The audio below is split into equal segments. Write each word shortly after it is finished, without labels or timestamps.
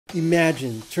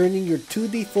Imagine turning your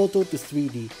 2D photo to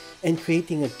 3D and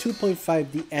creating a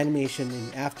 2.5D animation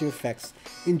in After Effects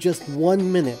in just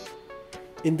 1 minute.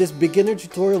 In this beginner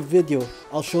tutorial video,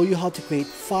 I'll show you how to create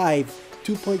 5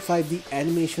 2.5D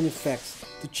animation effects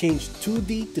to change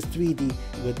 2D to 3D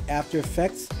with After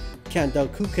Effects, Kandao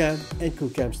Qoocam, and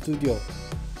Qoocam Studio.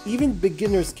 Even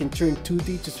beginners can turn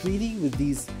 2D to 3D with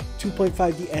these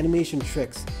 2.5D animation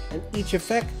tricks, and each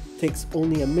effect takes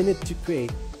only a minute to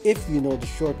create if you know the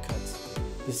shortcuts.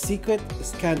 The secret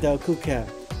is Kandao Qoocam,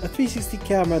 a 360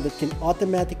 camera that can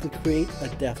automatically create a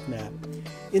depth map.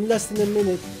 In less than a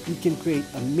minute, you can create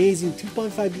amazing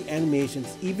 2.5D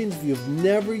animations even if you've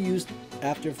never used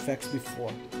After Effects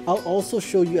before. I'll also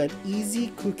show you an easy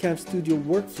Qoocam Studio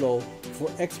workflow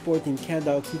for exporting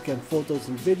Kandao Qoocam photos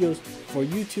and videos for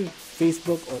YouTube,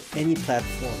 Facebook, or any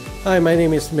platform. Hi, my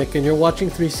name is Mick and you're watching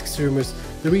 360 Rumors,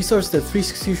 the resource that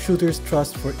 360 shooters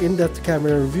trust for in-depth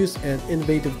camera reviews and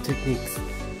innovative techniques.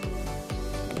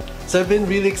 So I've been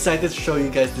really excited to show you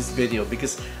guys this video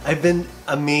because I've been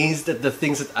amazed at the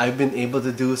things that I've been able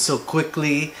to do so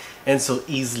quickly and so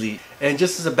easily. And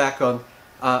just as a background,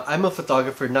 I'm a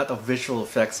photographer, not a visual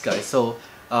effects guy. So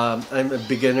I'm a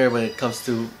beginner when it comes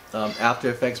to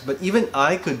After Effects, but even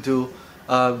I could do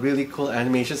really cool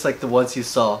animations like the ones you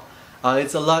saw.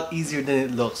 It's a lot easier than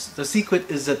it looks. The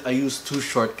secret is that I use 2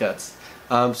 shortcuts.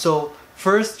 So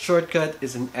first shortcut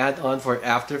is an add-on for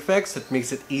After Effects that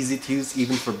makes it easy to use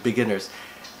even for beginners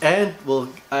and will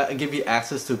give you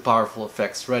access to powerful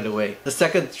effects right away. The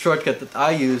second shortcut that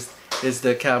I used is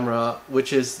the camera,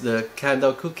 which is the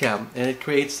Kandao Qoocam, and it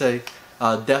creates a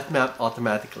depth map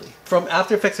automatically. From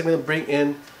After Effects, I'm going to bring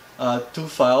in 2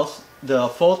 files, the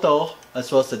photo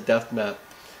as well as the depth map.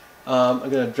 I'm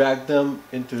going to drag them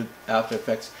into After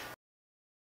Effects.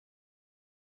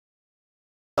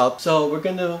 So we're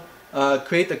going to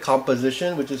create a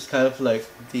composition, which is kind of like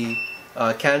the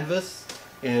canvas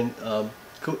in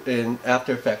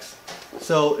After Effects.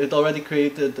 So it already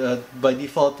created by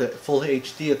default the full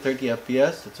HD at 30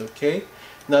 FPS. That's okay.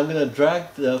 Now I'm going to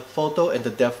drag the photo and the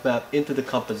depth map into the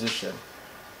composition.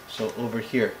 So over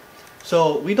here.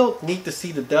 So we don't need to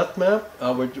see the depth map.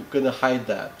 We're going to hide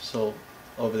that. So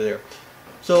over there.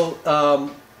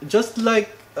 So just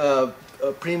like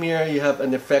Premiere, you have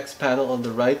an effects panel on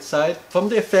the right side. From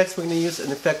the effects, we're going to use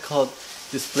an effect called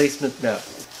displacement map.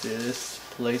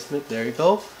 Displacement, there you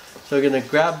go. So we're going to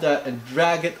grab that and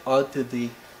drag it onto the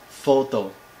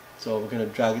photo. So we're going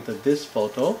to drag it to this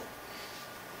photo.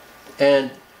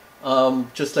 And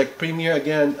just like Premiere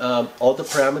again, all the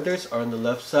parameters are on the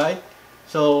left side.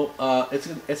 So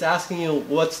it's asking you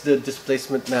what's the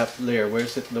displacement map layer, where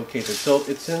is it located. So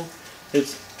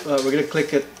we're going to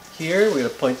click it here, we're going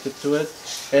to point it to it,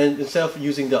 and instead of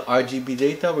using the RGB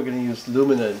data, we're going to use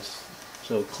luminance.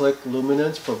 So click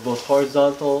luminance for both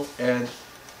horizontal and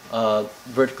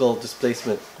vertical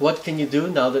displacement. What can you do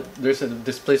now that there's a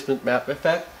displacement map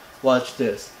effect? Watch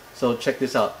this. So check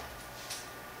this out.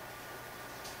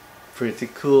 Pretty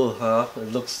cool, huh?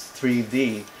 It looks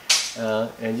 3D.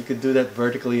 And you could do that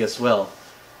vertically as well.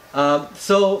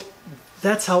 So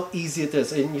that's how easy it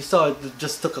is. And you saw it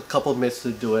just took a couple minutes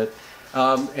to do it.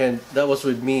 And that was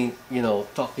with me, you know,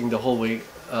 talking the whole way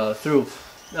through.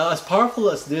 Now, as powerful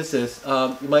as this is,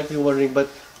 you might be wondering, but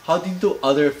how do you do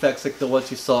other effects like the ones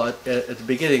you saw at the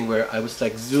beginning where I was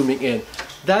like zooming in?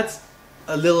 That's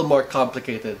a little more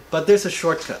complicated, but there's a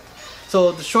shortcut.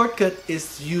 So the shortcut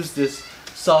is to use this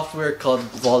software called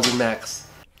Volumax.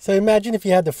 So imagine if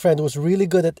you had a friend who was really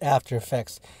good at After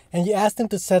Effects and you asked them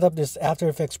to set up this After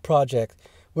Effects project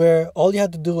where all you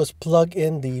had to do was plug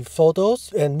in the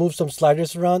photos and move some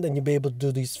sliders around and you'd be able to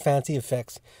do these fancy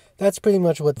effects. That's pretty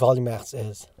much what Volumax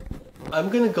is. I'm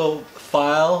going to go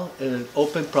File, and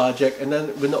Open Project, and then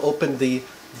I'm going to open the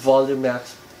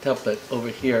Volumax template over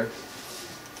here.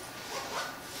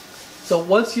 So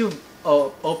once you've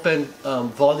opened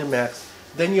Volumax,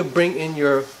 then you bring in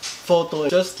your photo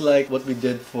just like what we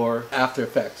did for After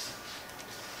Effects.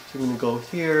 So I'm going to go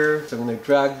here, so I'm going to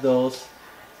drag those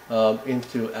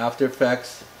into After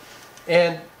Effects,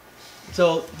 and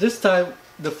so this time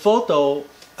the photo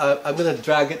I'm going to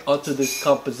drag it onto this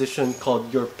composition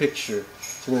called Your Picture.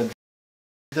 So I'm going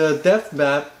to the depth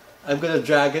map, I'm going to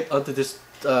drag it onto this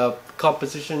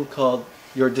composition called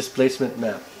Your Displacement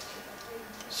Map.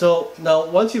 So now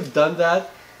once you've done that,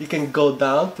 you can go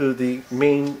down to the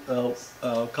main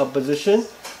composition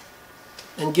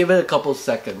and give it a couple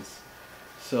seconds.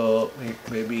 So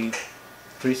maybe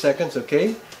 3 seconds,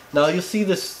 okay? Now you see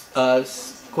this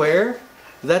square,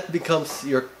 that becomes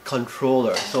your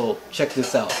controller. So check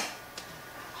this out.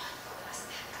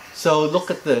 So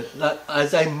look at this.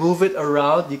 As I move it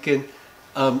around, you can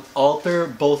alter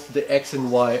both the X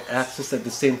and Y axis at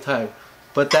the same time.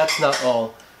 But that's not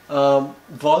all.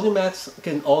 Volumax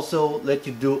can also let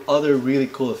you do other really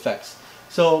cool effects.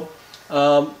 So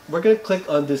we're going to click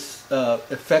on this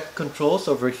effect controls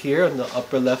over here on the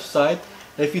upper left side.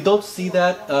 And if you don't see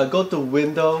that, go to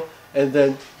Window and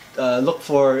then look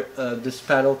for this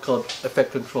panel called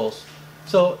Effect Controls.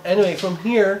 So anyway, from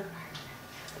here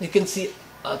you can see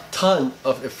a ton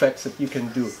of effects that you can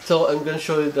do. So I'm going to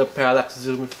show you the parallax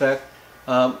zoom effect.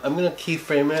 I'm going to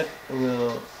keyframe it. I'm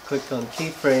going to click on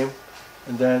keyframe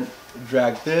and then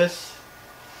drag this.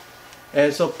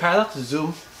 And so parallax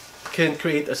zoom can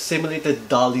create a simulated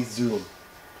dolly zoom.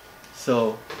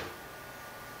 So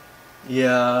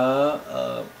yeah,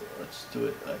 let's do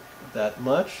it like that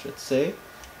much, let's say.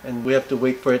 And we have to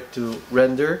wait for it to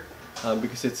render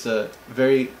because it's a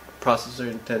very processor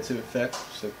intensive effect.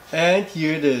 So, and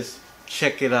here it is.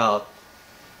 Check it out.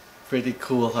 Pretty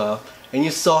cool, huh? And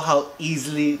you saw how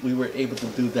easily we were able to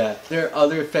do that. There are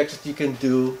other effects that you can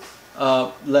do,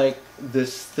 like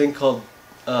this thing called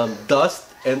dust.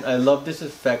 And I love this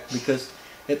effect because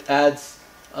it adds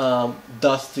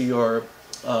dust to your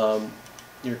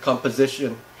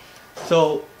composition.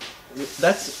 So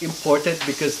that's important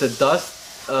because the dust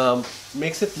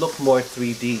makes it look more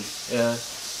 3D.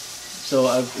 So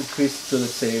I've increased to,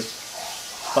 let's say,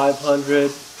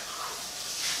 500,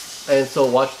 and so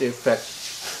watch the effect.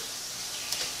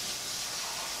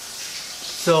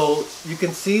 So you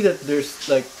can see that there's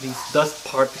like these dust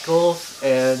particles,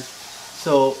 and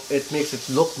so it makes it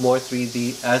look more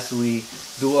 3D as we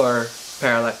do our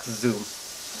parallax zoom.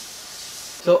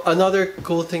 So another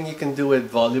cool thing you can do with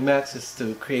Volumax is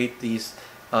to create these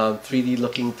 3D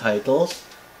looking titles.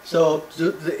 So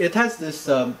it has this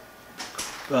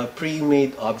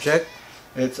pre-made object.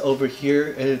 It's over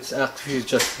here and it's actually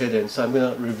just hidden. So I'm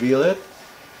going to reveal it,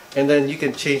 and then you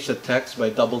can change the text by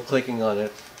double clicking on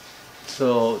it.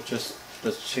 So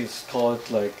let's call it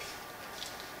like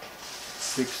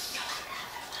 6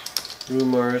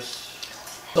 rumors.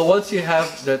 So once you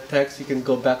have the text, you can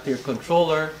go back to your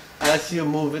controller. As you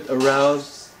move it around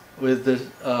with the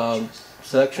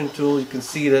selection tool, you can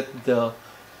see that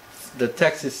the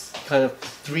text is kind of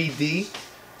 3D,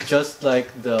 just like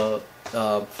the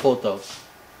photo.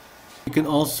 You can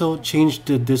also change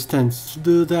the distance. To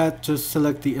do that, just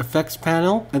select the effects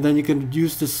panel, and then you can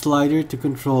use the slider to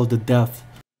control the depth.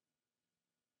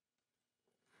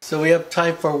 So we have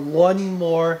time for one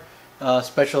more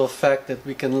special effect that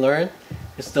we can learn.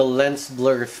 It's the lens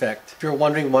blur effect. If you're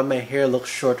wondering why my hair looks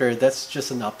shorter, that's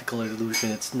just an optical illusion.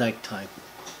 It's nighttime.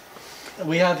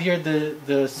 We have here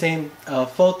the same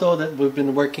photo that we've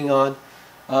been working on.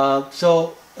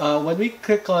 When we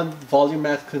click on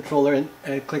Volumax controller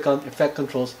and click on effect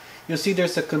controls, you'll see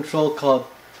there's a control called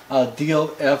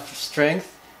DOF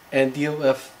strength and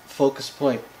DOF focus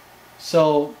point.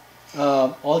 So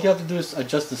all you have to do is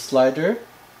adjust the slider,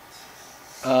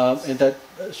 and that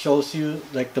shows you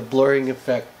like the blurring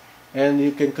effect, and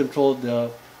you can control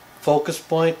the focus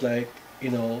point, like,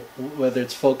 you know, whether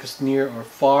it's focused near or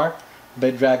far, by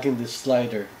dragging the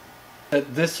slider.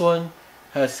 This one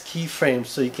has keyframes,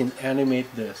 so you can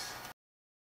animate this.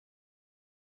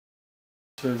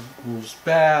 So it moves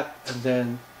back and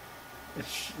then it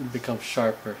becomes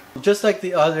sharper. Just like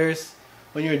the others,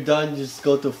 when you're done, just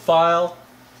go to File,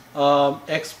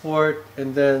 Export,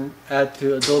 and then add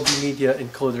to Adobe Media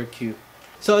Encoder Queue.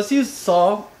 So as you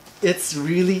saw, it's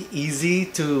really easy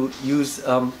to use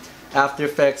After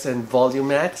Effects and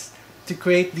Volumax to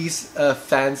create these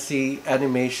fancy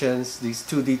animations, these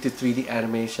 2D to 3D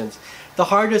animations. The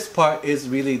hardest part is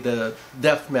really the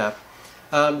depth map.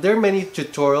 There are many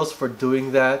tutorials for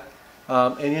doing that,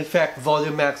 and in fact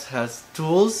Volumax has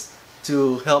tools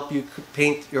to help you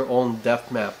paint your own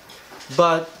depth map.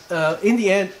 But in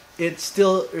the end, it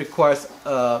still requires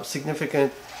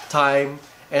significant time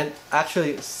and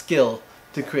actually skill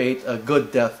to create a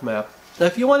good depth map. Now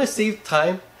if you want to save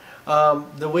time,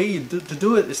 the way to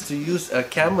do it is to use a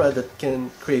camera that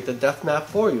can create a depth map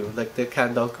for you, like the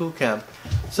Kandao Qoocam.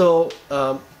 So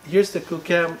here's the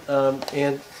Qoocam,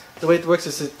 and the way it works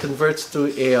is it converts to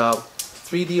a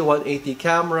 3D 180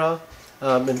 camera,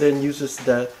 and then uses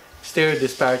the stereo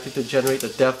disparity to generate a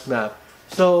depth map.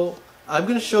 So I'm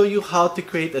going to show you how to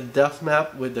create a depth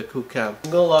map with the Qoocam.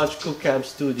 I'm going to launch Qoocam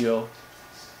Studio.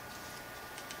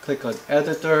 Click on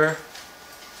Editor,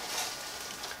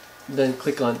 then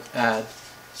click on Add.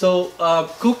 So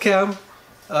Qoocam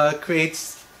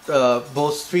creates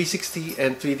both 360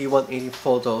 and 3D 180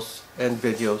 photos and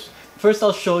videos. First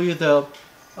I'll show you the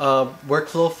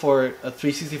workflow for a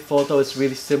 360 photo. It's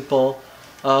really simple.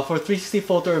 For 360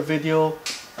 photo or video,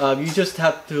 you just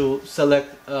have to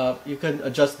select, you can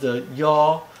adjust the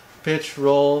yaw, pitch,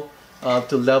 roll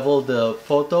to level the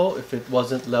photo if it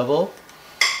wasn't level.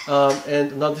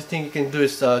 And another thing you can do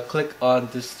is click on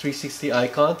this 360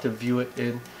 icon to view it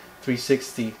in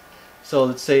 360. So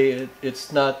let's say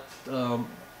it's not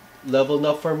level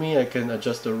enough for me, I can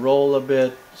adjust the roll a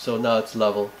bit, so now it's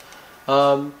level.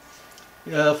 For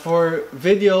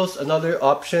videos, another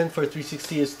option for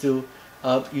 360 is to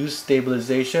use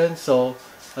stabilization. So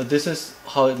this is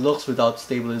how it looks without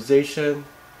stabilization,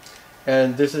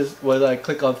 and this is when I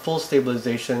click on full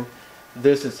stabilization,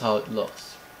 this is how it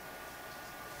looks.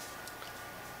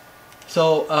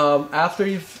 So after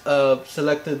you've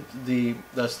selected the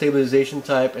stabilization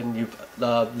type and you've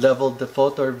leveled the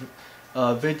photo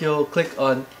or video, click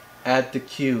on add to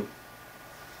queue.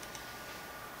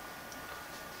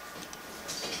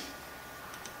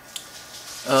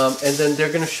 And then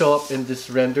they're going to show up in this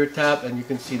render tab, and you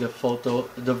can see the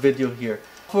video here.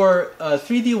 For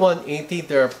 3D 180,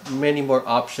 there are many more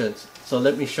options. So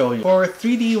let me show you. For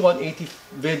 3D 180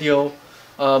 video,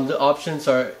 the options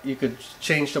are, you could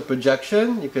change the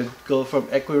projection. You could go from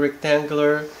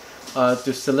equirectangular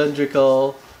to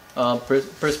cylindrical,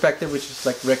 perspective, which is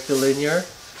like rectilinear,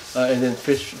 and then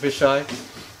fisheye.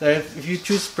 Now if you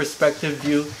choose perspective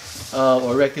view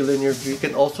or rectilinear view, you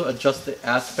can also adjust the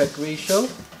aspect ratio.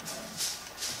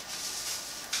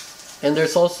 And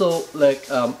there's also like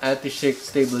anti-shake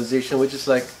stabilization, which is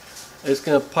like, it's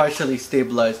gonna partially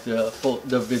stabilize the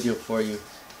video for you.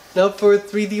 Now for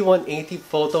 3D 180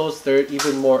 photos, there are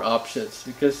even more options,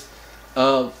 because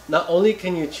not only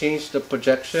can you change the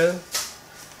projection,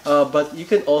 but you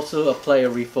can also apply a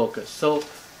refocus. So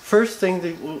first thing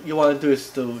that you want to do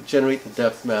is to generate the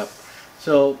depth map.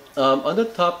 So on the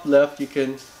top left, you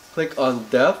can click on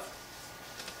depth,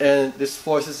 and this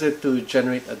forces it to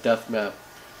generate a depth map.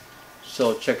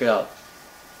 So check it out.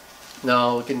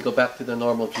 Now we can go back to the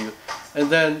normal view, and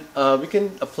then we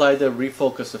can apply the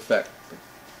refocus effect.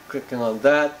 Clicking on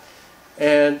that,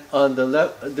 and on the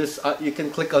left, you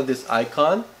can click on this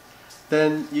icon.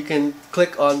 Then you can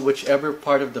click on whichever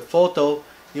part of the photo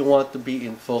you want to be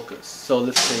in focus. So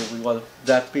let's say we want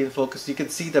that to be in focus. You can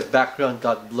see the background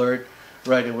got blurred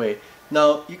right away.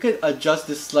 Now you can adjust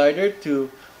this slider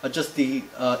to adjust the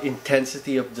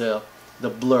intensity of the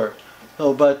blur.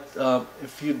 So, but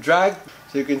if you drag,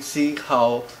 so you can see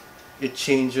how it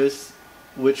changes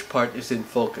which part is in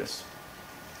focus.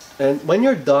 And when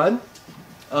you're done,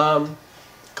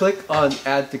 click on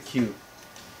add to queue.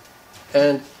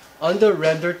 And on the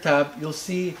render tab, you'll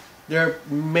see there are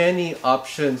many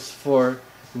options for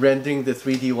rendering the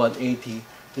 3D 180.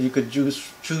 You could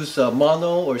choose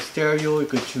mono or stereo. You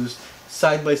could choose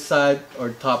side by side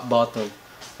or top bottom.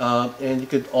 And you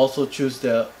could also choose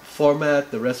the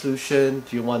format, the resolution.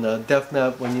 Do you want a depth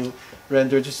map when you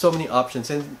render? Just so many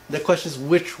options. And the question is,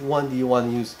 which one do you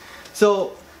want to use?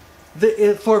 So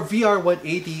for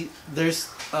VR180, there's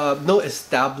no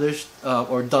established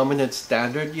or dominant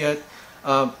standard yet.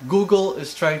 Google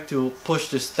is trying to push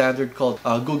this standard called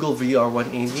Google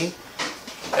VR180.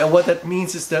 And what that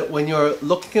means is that when you're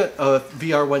looking at a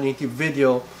VR180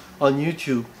 video on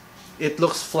YouTube, it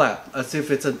looks flat, as if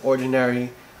it's an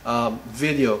ordinary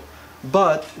video.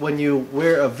 But when you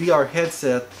wear a VR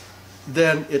headset,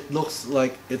 then it looks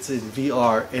like it's in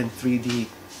VR in 3D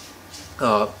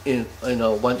in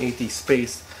a 180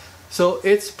 space. So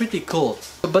it's pretty cool.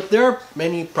 But there are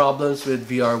many problems with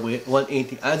VR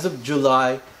 180. As of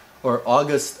July or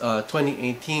August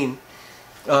 2018,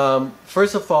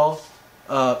 first of all,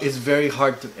 it's very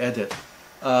hard to edit.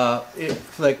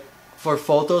 Like for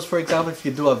photos, for example, if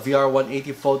you do a VR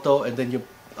 180 photo and then you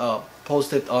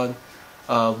post it on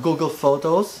Google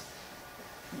Photos,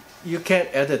 you can't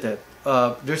edit it.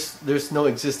 There's no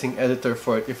existing editor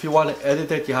for it. If you want to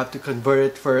edit it, you have to convert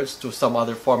it first to some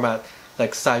other format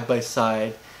like side by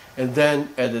side, and then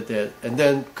edit it, and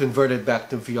then convert it back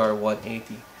to VR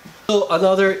 180. So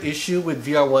another issue with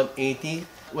VR 180,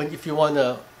 if you want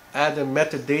to add a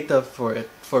metadata for it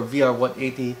for VR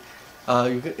 180,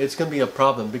 it's going to be a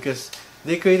problem, because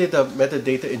they created a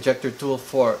metadata injector tool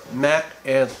for Mac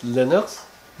and Linux,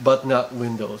 but not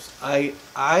Windows. I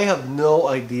have no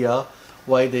idea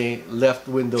why they left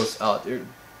Windows out.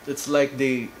 It's like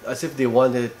as if they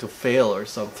wanted it to fail or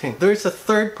something. There's a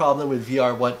third problem with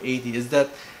VR 180, is that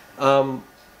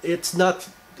it's not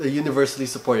universally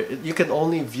supported. You can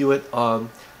only view it on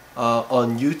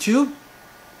YouTube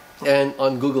and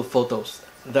on Google Photos.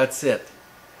 That's it.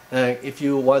 If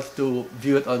you want to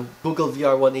view it on Google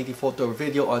VR 180 photo or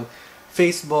video on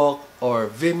Facebook or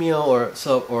Vimeo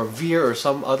or Veer or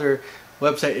some other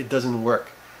website, it doesn't work.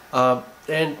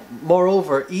 And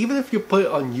moreover, even if you put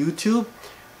it on YouTube,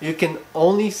 You can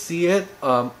only see it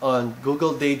on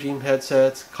Google Daydream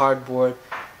headsets, Cardboard,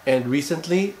 and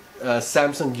recently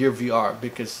Samsung Gear VR,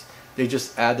 because they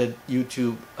just added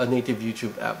YouTube, a native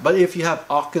YouTube app. But if you have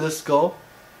Oculus Go,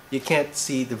 you can't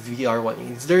see the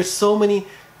VR180. There's so many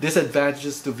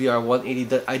disadvantages to VR180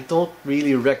 that I don't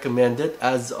really recommend it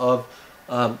as of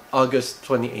August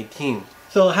 2018.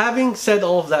 So having said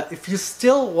all of that, if you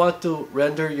still want to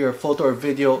render your photo or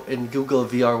video in Google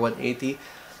VR180,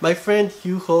 my friend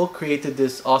Hugh Ho created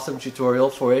this awesome tutorial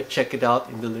for it. Check it out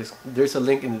in the list. There's a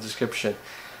link in the description.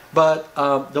 But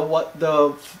the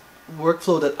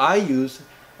workflow that I use,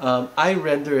 I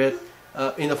render it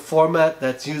in a format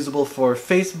that's usable for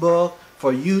Facebook,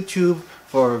 for YouTube,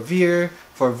 for Veer,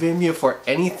 for Vimeo, for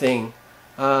anything,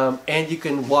 and you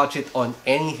can watch it on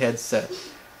any headset.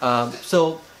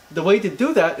 So the way to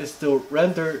do that is to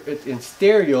render it in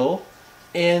stereo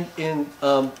and in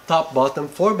top-bottom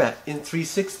format in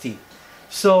 360.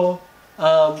 So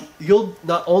you'll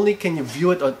not only can you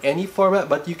view it on any format,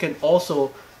 but you can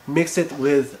also mix it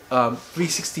with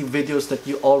 360 videos that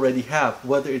you already have,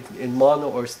 whether it's in mono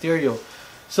or stereo.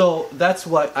 So that's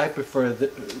why I prefer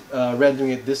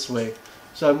rendering it this way.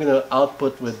 So I'm going to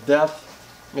output with depth,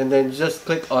 and then just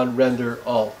click on render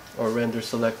all or render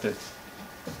selected.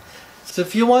 So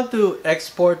if you want to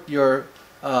export your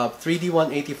 3D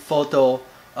 180 photo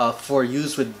for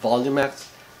use with Volumax,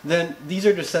 then these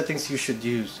are the settings you should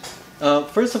use.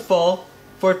 First of all,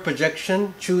 for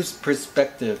projection, choose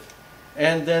perspective.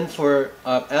 And then for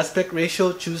aspect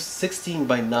ratio, choose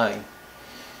 16:9.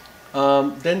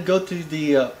 Then go to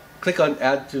the, click on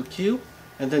add to queue,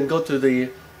 and then go to the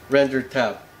render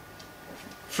tab.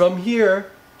 From here,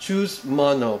 choose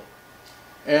mono.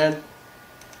 And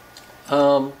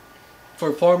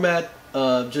for format,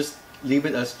 just leave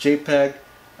it as JPEG.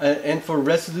 And for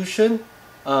resolution,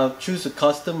 choose a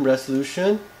custom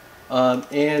resolution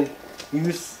and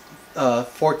use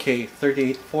 4K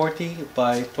 3840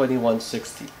 by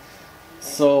 2160.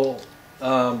 So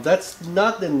that's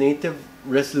not the native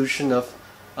resolution of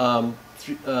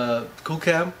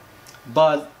Qoocam,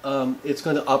 but it's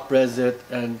going to up-res it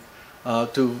and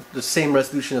to the same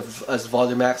resolution as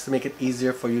Volumax to make it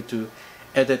easier for you to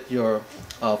edit your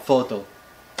photo.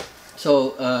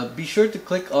 So be sure to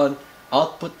click on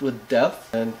output with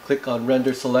depth and click on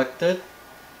render selected.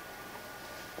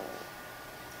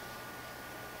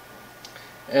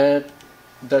 And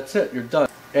that's it, you're done.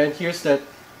 And here's that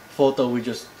photo we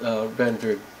just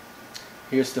rendered.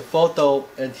 Here's the photo,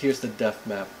 and here's the depth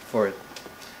map for it.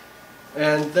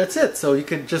 And that's it. So you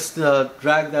can just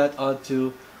drag that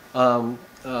onto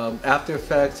After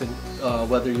Effects, and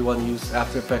whether you want to use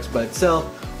After Effects by itself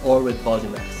or with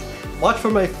Volumax. Watch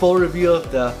for my full review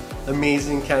of the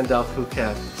amazing Kandao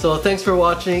Qoocam. So thanks for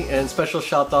watching, and special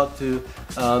shout out to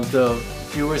the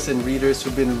viewers and readers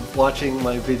who've been watching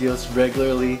my videos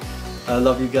regularly. I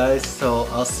love you guys, so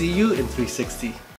I'll see you in 360.